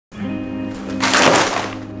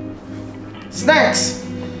Snacks!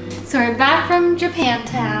 So we're back from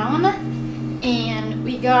Japantown and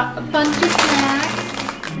we got a bunch of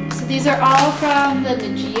snacks. So these are all from the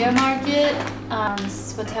Nijiya Market on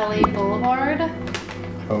Sawtelle Blvd.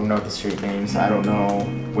 I don't know the street names. I don't know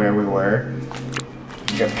where we were.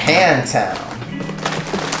 Japantown.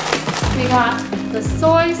 We got the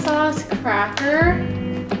soy sauce cracker,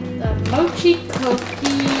 the mochi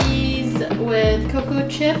cookies with cocoa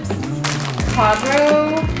chips,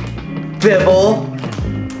 quadro, Bibble.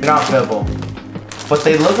 Not Bibble. But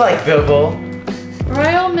they look like Bibble.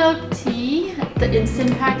 royal milk tea, the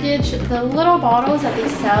instant package. The little bottles that they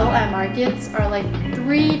sell at markets are like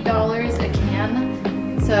 $3 a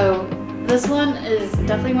can. So this one is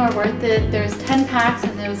definitely more worth it. There's 10 packs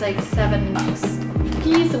and it was like $7.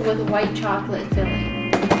 Cookies with white chocolate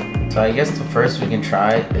filling. So I guess the first we can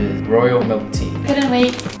try is royal milk tea. Couldn't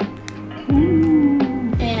wait.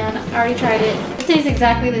 And I already tried it. It tastes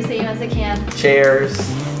exactly the same as the can. Cheers.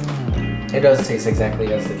 It does taste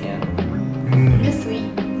exactly as the can. It's sweet.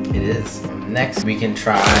 It is. Next we can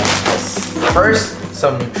try this. First,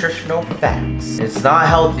 some nutritional facts. It's not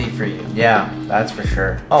healthy for you. Yeah, that's for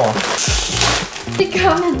sure. Oh. They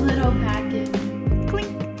come in little packets.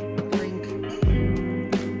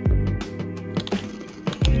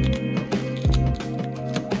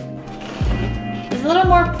 It's a little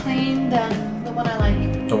more plain than the one I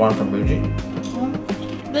like. The one from Fuji?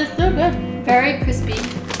 But it's still good. Very crispy.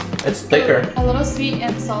 It's thicker. A little sweet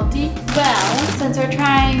and salty. Well, since we're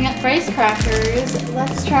trying rice crackers,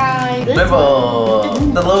 let's try this Bibble.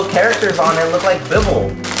 one. The little characters on it look like Bibble.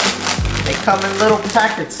 They come in little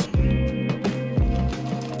packets.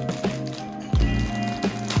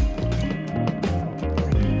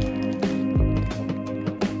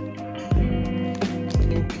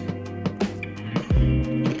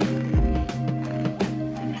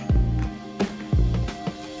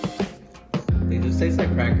 They just taste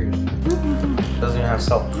like crackers. Doesn't even have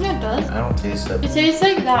salt. Yeah, it does. I don't taste it. It tastes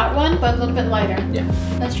like that one, but a little bit lighter. Yeah.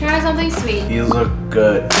 Let's try something sweet. These look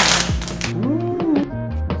good.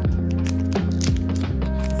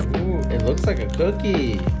 Ooh, it looks like a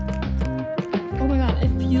cookie. Oh my god, it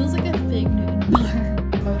feels like a fig Newton bar.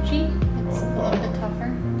 Mochi, it's a little bit tougher.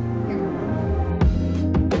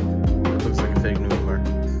 It looks like a fake Newton bar.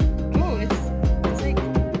 Oh, it's like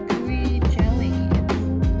gooey jelly.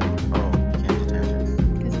 Oh, can't detach it.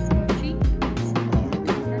 Because it's mochi. It's a little bit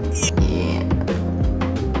tougher. Yeah.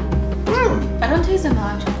 I don't taste it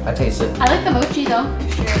much. I taste it. I like the mochi though.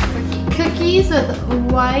 Sure, cookie. Cookies with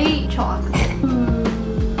white chocolate.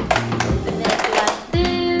 Open it like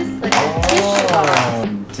this, like a tissue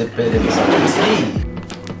box. Dip it in some tea.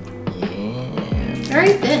 Yeah.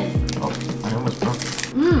 Very thin. Oh, I almost broke it.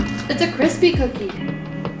 It's a crispy cookie.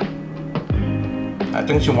 I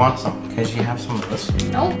think she wants some. Can she have some of this?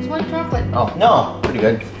 Oh, it's white chocolate. Oh, no. Pretty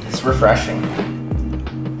good. It's refreshing.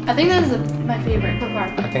 I think this is my favorite so far.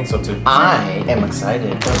 I think so too. I am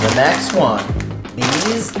excited for the next one.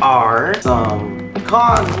 These are some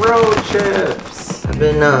cornrow chips. I've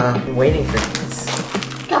been waiting for these.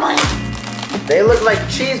 Come on. They look like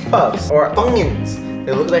cheese puffs or Funyuns.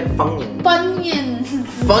 They look like Funyuns. Funyuns.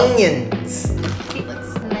 Funyuns. It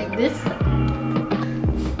looks like this.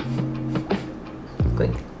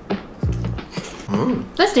 Clink.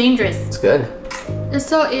 That's dangerous. It's good. It's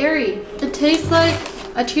so airy. It tastes like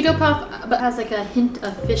a Cheeto Puff, but has like a hint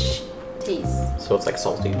of fish taste. So it's like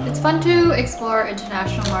salty. It's fun to explore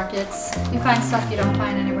international markets. You find stuff you don't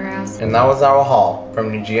find anywhere else. And that was our haul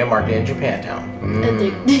from Nijiya Market in Japantown.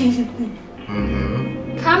 Addicting.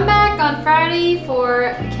 Come back on Friday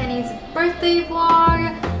for Kenny's birthday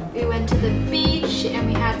vlog. We went to the beach and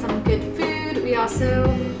we had some good food. We also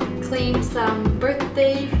claimed some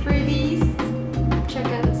birthday freebies. Check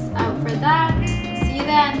us out for that. See you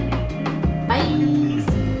then. Bye.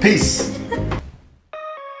 Peace.